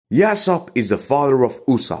Yasopp is the father of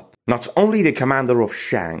Usopp. Not only the commander of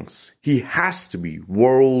Shanks, he has to be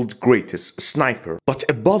world's greatest sniper. But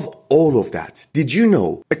above all of that, did you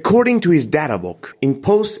know, according to his data book, in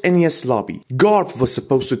post-NES lobby, Garp was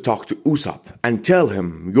supposed to talk to Usopp and tell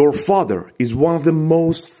him, your father is one of the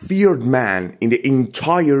most feared men in the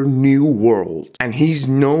entire new world. And he's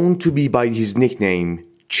known to be by his nickname,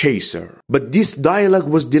 Chaser. But this dialogue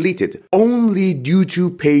was deleted only due to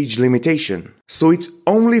page limitation. So it's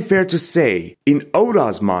only fair to say, in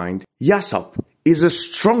Oda's mind, Yasopp is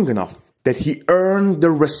strong enough that he earned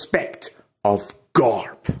the respect of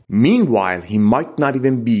Garp. Meanwhile, he might not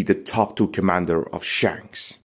even be the top 2 commander of Shanks.